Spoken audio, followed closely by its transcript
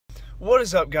What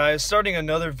is up, guys? Starting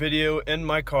another video in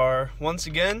my car once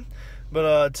again,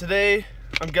 but today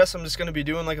I'm just gonna be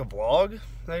doing like a vlog,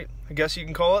 I guess you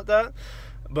can call it that.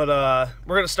 But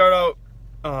we're gonna start out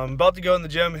about to go in the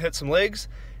gym, hit some legs,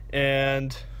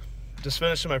 and just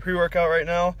finishing my pre-workout right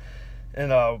now.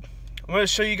 And I'm gonna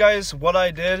show you guys what I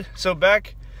did. So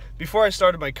back before I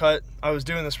started my cut, I was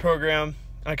doing this program.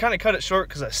 I kind of cut it short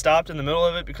because I stopped in the middle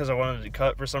of it because I wanted to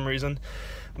cut for some reason.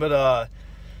 But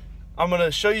I'm going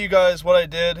to show you guys what I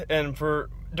did, and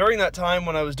during that time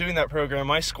when I was doing that program,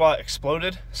 my squat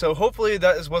exploded. So hopefully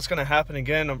that is what's going to happen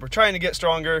again. We're trying to get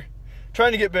stronger,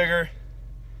 trying to get bigger.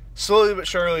 Slowly but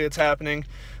surely it's happening.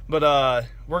 But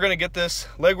we're going to get this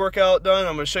leg workout done.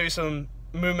 I'm going to show you some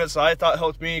movements that I thought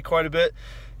helped me quite a bit,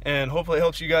 and hopefully it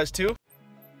helps you guys too.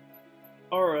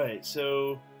 Alright,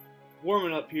 so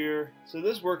warming up here. So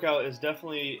this workout is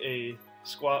definitely a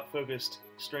squat focused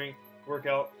strength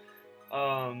workout.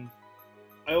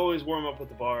 I always warm up with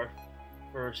the bar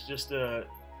first, just to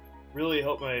really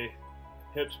help my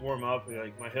hips warm up.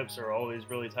 Like, my hips are always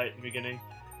really tight in the beginning,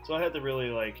 so I had to really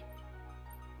like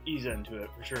ease into it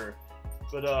for sure.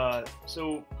 But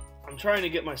so I'm trying to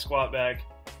get my squat back.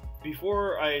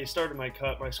 Before I started my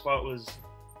cut, my squat was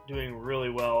doing really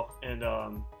well, and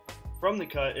from the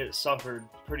cut it suffered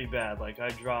pretty bad. Like, I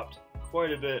dropped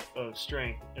quite a bit of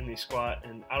strength in the squat,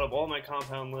 and out of all my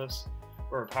compound lifts,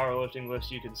 or powerlifting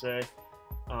lifts you could say,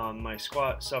 my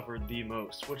squat suffered the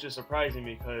most, which is surprising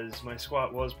because my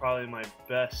squat was probably my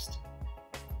best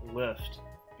lift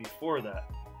before that.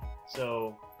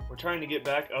 So we're trying to get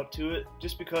back up to it,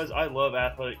 just because I love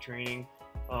athletic training.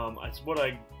 It's what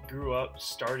I grew up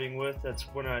starting with. That's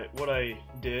what I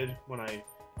did when I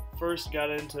first got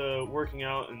into working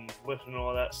out and lifting and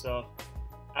all that stuff.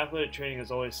 Athletic training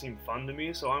has always seemed fun to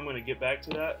me, so I'm going to get back to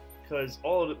that, because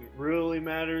all that really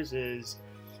matters is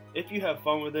if you have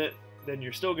fun with it, then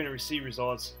you're still going to receive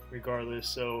results regardless.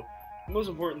 So the most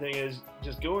important thing is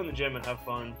just go in the gym and have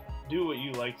fun, do what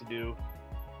you like to do.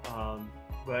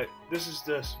 But this is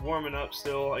just warming up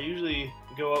still. I usually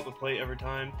go up a plate every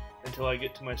time until I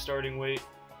get to my starting weight.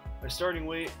 My starting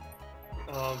weight,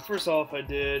 first off, I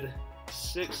did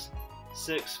 6,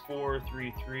 6, 4,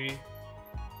 3, 3,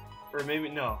 or maybe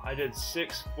no, I did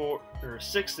 6, 4, or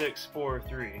 6, 6, 4,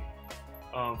 3.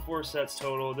 4 sets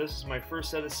total. This is my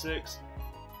first set of 6.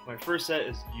 My first set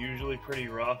is usually pretty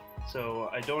rough,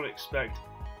 so I don't expect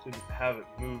to have it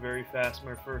move very fast for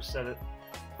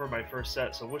my first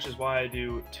set, so which is why I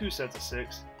do 2 sets of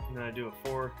 6, and then I do a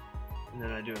 4, and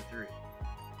then I do a 3.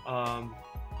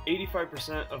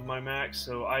 85% of my max,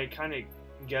 so I kind of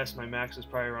guess my max is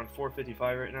probably around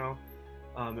 455 right now.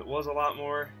 It was a lot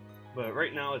more, but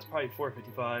right now it's probably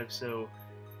 455, so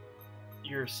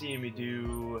you're seeing me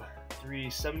do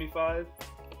 375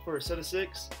 for a set of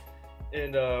 6.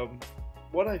 And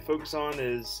what I focus on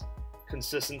is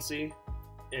consistency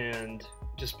and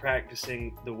just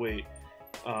practicing the weight.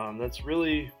 That's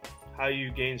really how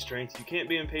you gain strength. You can't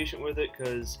be impatient with it,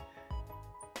 because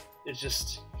it's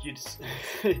just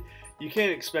you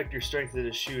can't expect your strength to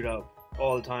just shoot up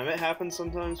all the time. It happens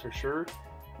sometimes for sure,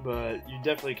 but you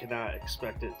definitely cannot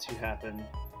expect it to happen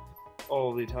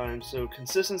all the time. So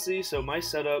consistency. So my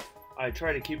setup, I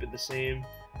try to keep it the same.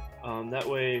 That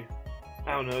way,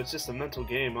 I don't know, it's just a mental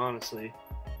game, honestly.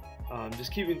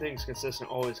 Just keeping things consistent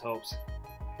always helps,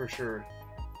 for sure.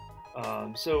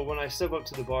 So when I step up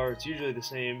to the bar, it's usually the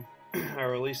same,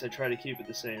 or at least I try to keep it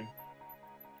the same,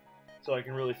 so I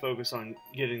can really focus on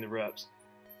getting the reps.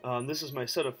 This is my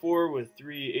set of 4 with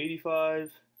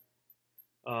 385.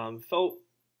 Felt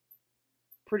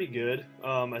pretty good.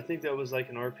 I think that was like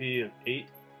an RP of 8.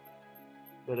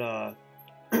 But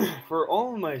for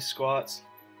all of my squats,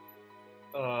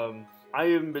 I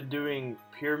haven't been doing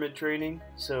pyramid training,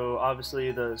 so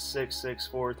obviously the 6, 6,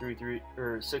 4, 3, 3,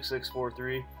 or 6, 6, 4,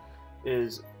 3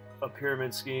 is a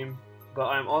pyramid scheme, but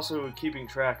I'm also keeping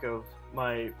track of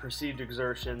my perceived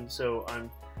exertion, so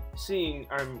I'm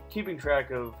keeping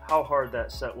track of how hard that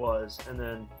set was, and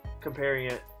then comparing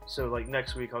it. So like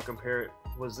next week I'll compare it,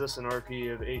 was this an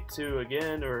RP of 8.2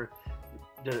 again, or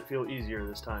did it feel easier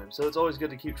this time? So it's always good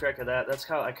to keep track of that. That's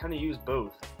how I kind of use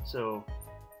both. So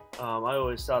I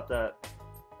always thought that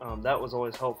that was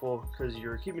always helpful, because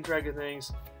you're keeping track of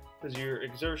things, because your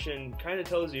exertion kind of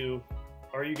tells you,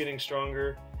 are you getting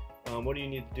stronger? What do you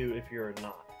need to do if you're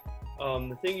not?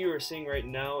 The thing you are seeing right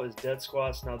now is dead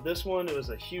squats. Now this one, it was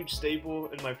a huge staple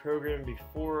in my program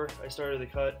before I started the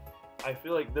cut. I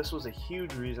feel like this was a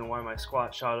huge reason why my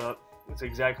squat shot up. It's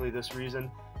exactly this reason.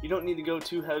 You don't need to go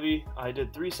too heavy. I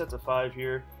did 3 sets of 5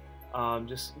 here.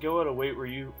 Just go at a weight where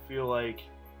you feel like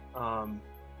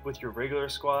with your regular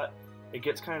squat, it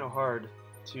gets kind of hard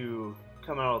to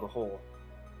come out of the hole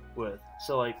with.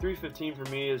 So like 315 for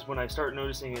me is when I start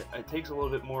noticing it takes a little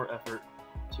bit more effort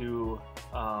to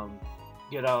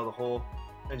get out of the hole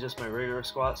than just my regular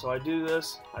squat. So I do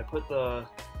this, I put the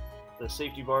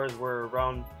safety bars where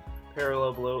around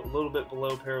parallel, below, a little bit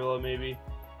below parallel maybe,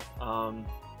 and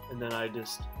then I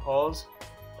just pause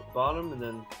at the bottom and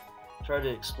then try to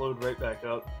explode right back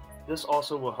up. This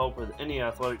also will help with any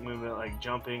athletic movement like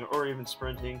jumping or even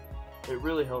sprinting. It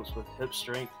really helps with hip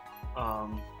strength.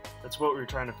 That's what we're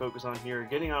trying to focus on here.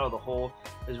 Getting out of the hole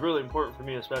is really important for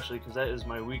me, especially because that is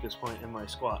my weakest point in my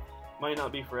squat. Might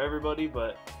not be for everybody,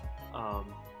 but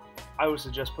I would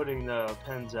suggest putting the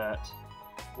pens at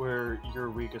where your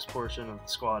weakest portion of the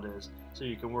squat is, so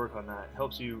you can work on that. It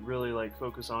helps you really like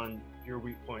focus on your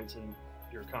weak points in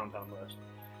your compound lifts.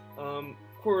 Of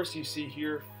course, you see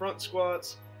here front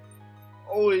squats,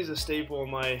 always a staple in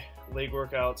my leg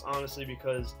workouts, honestly,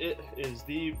 because it is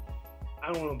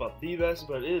I don't know about the best,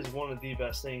 but it is one of the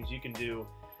best things you can do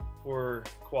for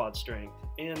quad strength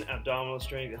and abdominal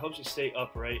strength. It helps you stay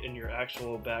upright in your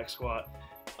actual back squat.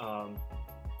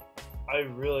 I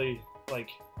really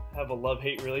have a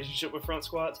love-hate relationship with front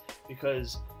squats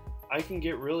because I can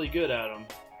get really good at them,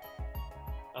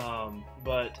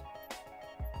 but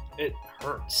it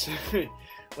hurts.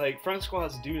 Like, front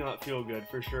squats do not feel good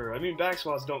for sure. I mean, back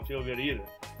squats don't feel good either,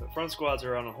 but front squats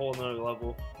are on a whole nother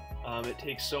level. It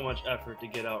takes so much effort to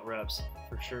get out reps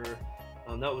for sure.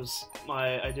 That was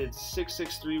I did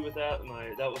 663 with that.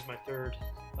 That was my third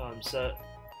set,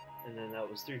 and then that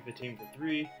was 315 for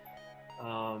 3.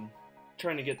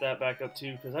 Trying to get that back up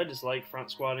too, because I just like front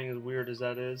squatting, as weird as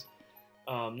that is.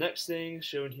 Next thing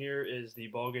shown here is the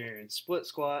Bulgarian split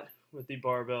squat with the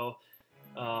barbell.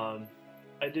 I'm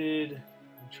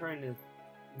trying to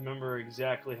remember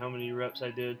exactly how many reps I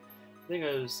did. I think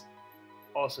I was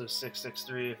also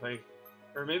 663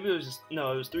 or maybe it was just,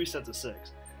 no, it was 3 sets of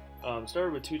 6.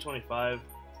 Started with 225.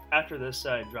 After this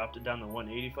I dropped it down to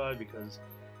 185 because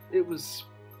it was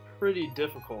pretty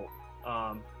difficult.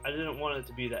 I didn't want it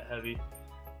to be that heavy.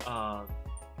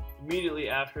 Immediately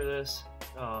after this,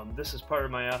 this is part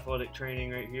of my athletic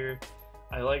training right here.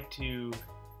 I like to,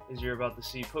 as you're about to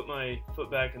see, put my foot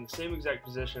back in the same exact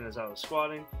position as I was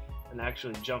squatting and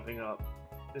actually jumping up.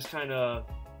 This kind of,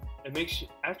 it makes you,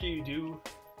 after you do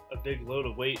a big load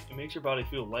of weight, it makes your body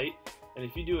feel light. And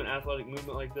if you do an athletic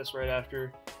movement like this right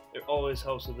after, it always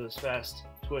helps with those fast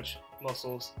twitch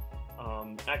muscles,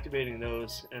 activating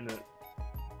those, and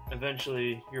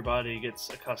eventually your body gets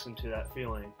accustomed to that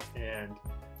feeling, and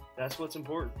that's what's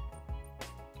important.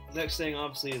 Next thing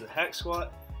obviously is a hack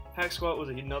squat. Hack squat was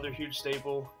another huge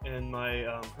staple in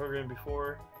my program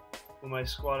before. When my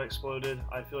squat exploded,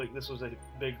 I feel like this was a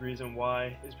big reason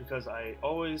why, is because I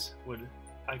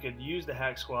could use the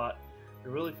hack squat to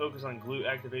really focus on glute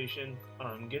activation,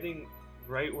 getting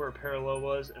right where parallel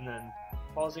was, and then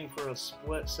pausing for a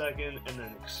split second and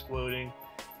then exploding.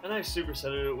 And I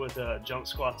supersetted it with jump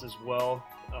squats as well,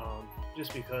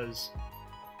 just because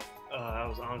I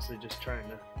was honestly just trying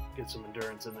to get some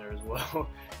endurance in there as well.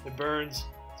 It burns,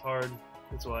 it's hard,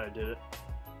 that's why I did it.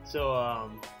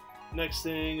 So next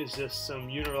thing is just some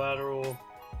unilateral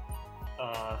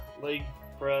leg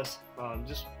press,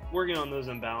 just working on those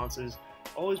imbalances.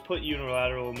 Always put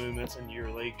unilateral movements into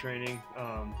your leg training,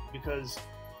 because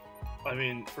I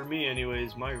mean, for me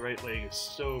anyways, my right leg is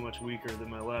so much weaker than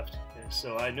my left, and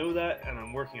so I know that, and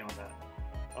I'm working on that.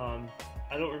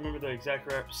 I don't remember the exact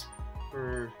reps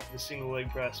for the single leg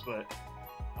press, but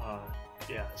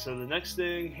yeah. So the next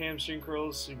thing, hamstring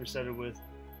curls, supersetted with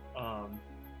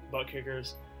butt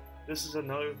kickers. This is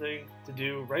another thing to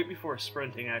do right before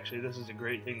sprinting. Actually, this is a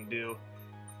great thing to do.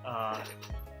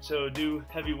 So do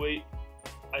heavy weight.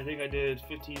 I think I did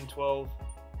 15, 12,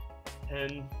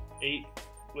 10, 8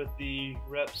 with the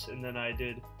reps, and then I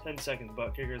did 10 second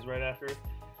butt kickers right after.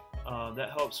 That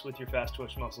helps with your fast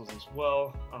twitch muscles as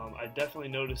well. I definitely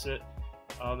notice it.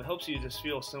 It helps you just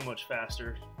feel so much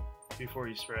faster before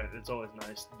you sprint. It's always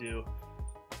nice to do.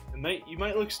 You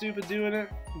might look stupid doing it,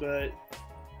 but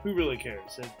who really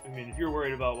cares? I mean, if you're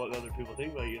worried about what other people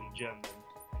think about you in the gym,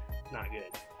 then it's not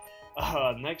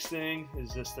good. Next thing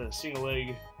is just a single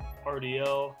leg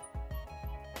RDL,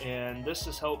 and this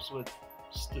just helps with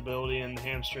stability in the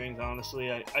hamstrings.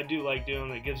 Honestly, I do like doing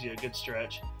it. It gives you a good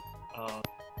stretch.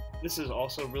 This is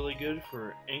also really good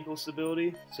for ankle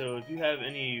stability, so if you have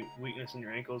any weakness in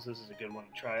your ankles, this is a good one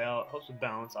to try out. Helps with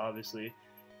balance, obviously.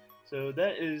 So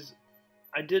that is,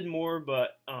 I did more,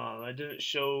 but I didn't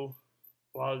show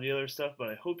a lot of the other stuff, but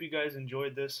I hope you guys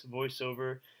enjoyed this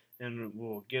voiceover, and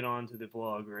we'll get on to the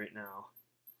vlog right now.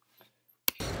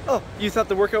 Oh, you thought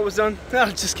the workout was done? No,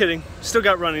 just kidding. Still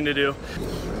got running to do.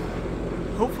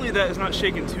 hopefully that is not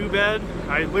shaking too bad.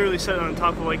 I literally set it on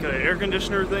top of like an air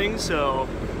conditioner thing, so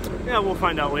yeah, we'll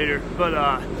find out later. But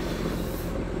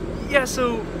yeah,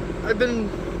 so I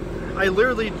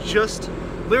literally just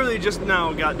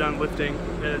now got done lifting,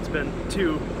 and it's been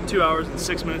 2 hours and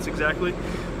 6 minutes exactly.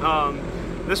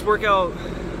 This workout,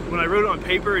 when I wrote it on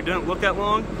paper, it didn't look that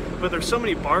long, but there's so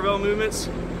many barbell movements,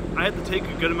 I had to take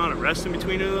a good amount of rest in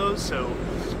between of those, so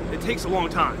it takes a long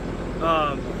time.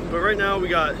 But right now we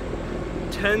got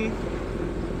 10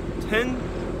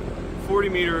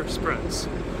 40-meter sprints,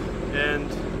 and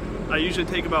I usually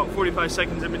take about 45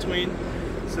 seconds in between,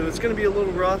 so it's gonna be a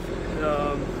little rough.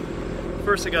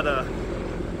 First I gotta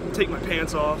take my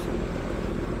pants off.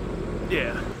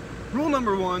 Yeah. Rule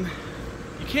number 1,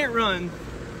 you can't run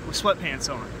with sweatpants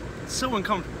on. It's so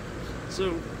uncomfortable.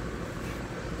 So,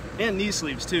 and knee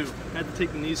sleeves too. I had to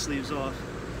take the knee sleeves off.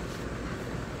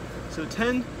 So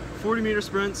 10 40-meter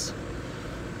sprints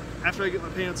after I get my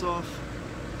pants off.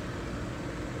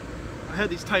 I had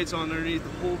these tights on underneath the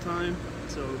whole time,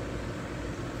 so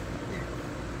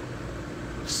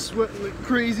I'm sweating like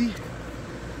crazy.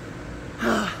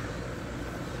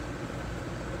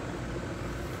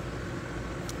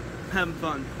 Having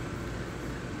fun.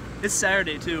 It's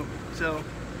Saturday too, so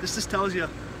this just tells you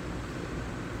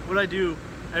what I do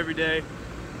every day.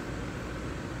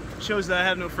 Shows that I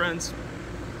have no friends.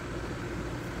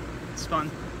 It's fun.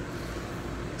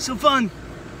 So fun!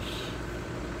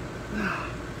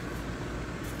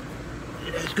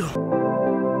 Let's go.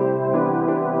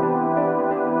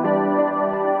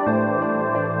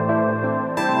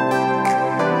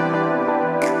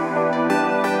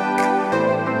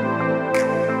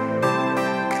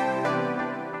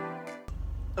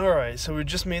 Alright, so we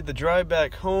just made the drive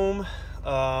back home.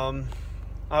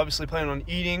 Obviously planning on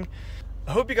eating.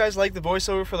 I hope you guys like the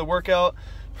voiceover for the workout.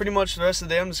 Pretty much the rest of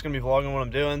the day I'm just going to be vlogging what I'm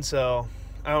doing, so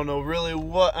I don't know really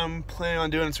what I'm planning on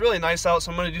doing. It's really nice out,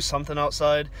 so I'm going to do something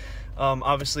outside.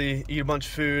 Obviously eat a bunch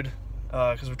of food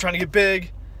because we're trying to get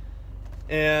big.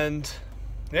 And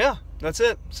yeah, that's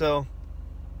it. So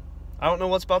I don't know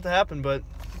what's about to happen, but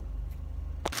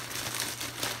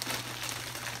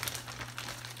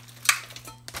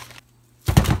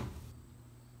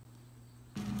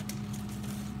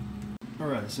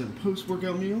alright, so the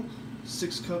post-workout meal,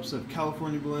 6 cups of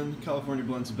California blend. California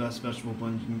blend's the best vegetable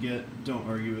blend you can get, don't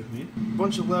argue with me. A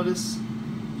bunch of lettuce.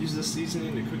 Use this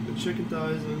seasoning to cook the chicken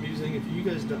thighs that I'm using. If you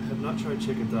guys have not tried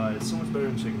chicken thigh, it's so much better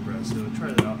than chicken breast, so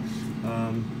try that out.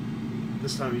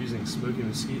 This time I'm using smoky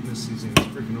mesquite, and this seasoning is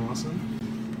freaking awesome.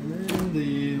 And then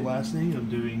the last thing, I'm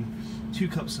doing 2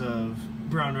 cups of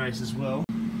brown rice as well.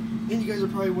 And you guys are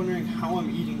probably wondering how I'm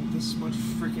eating this much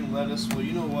freaking lettuce. Well,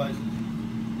 you know what?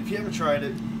 If you haven't tried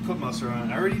it, put mustard on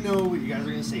it. I already know what you guys are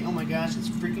going to say, oh my gosh, it's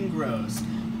freaking gross.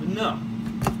 But no.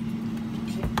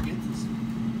 You can't get this.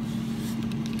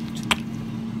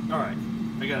 Alright,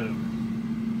 I got it over.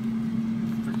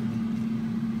 Freaking.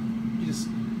 You just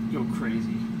go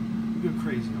crazy. You go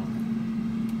crazy on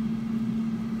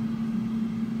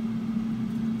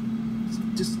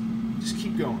it. Just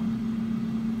keep going.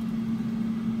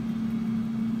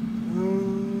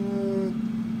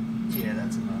 Yeah,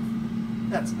 that's enough.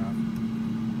 That's enough.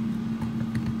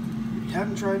 If you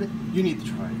haven't tried it, you need to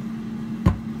try it.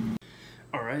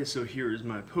 Alright, so here is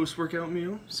my post-workout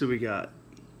meal. So we got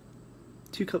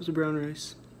 2 cups of brown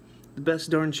rice, the best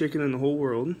darn chicken in the whole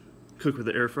world, cooked with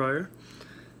the air fryer.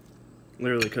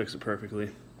 Literally cooks it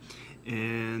perfectly.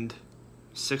 And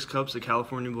 6 cups of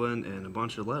California blend and a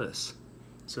bunch of lettuce.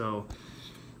 So,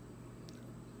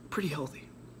 pretty healthy.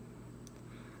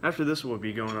 After this, we'll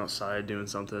be going outside doing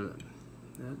something.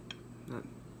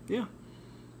 Yeah.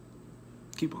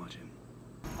 Keep watching.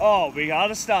 Oh, we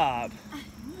gotta stop.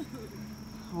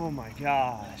 Oh my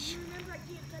gosh. Remember, I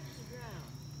can't touch the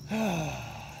ground.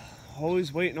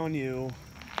 Always waiting on you.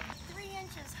 3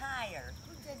 inches higher.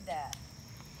 Who did that?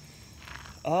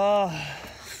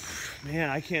 Man,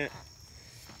 I can't.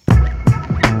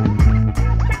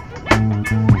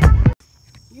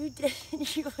 You did.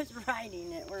 You was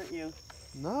riding it, weren't you?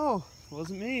 No, it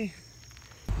wasn't me.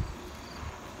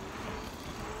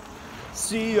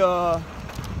 See ya.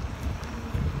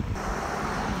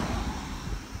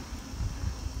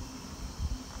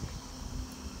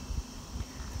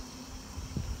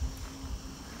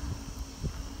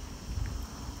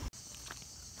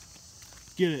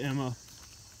 Get it, Emma.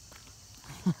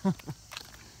 He was on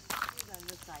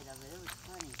this side of it. It was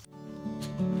funny.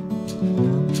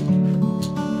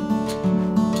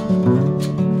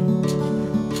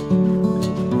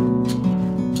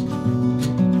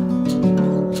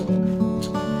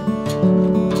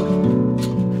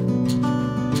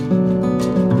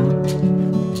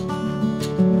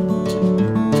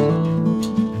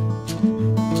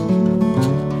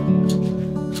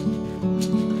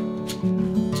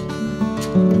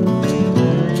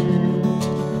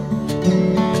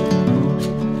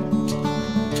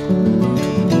 Bye.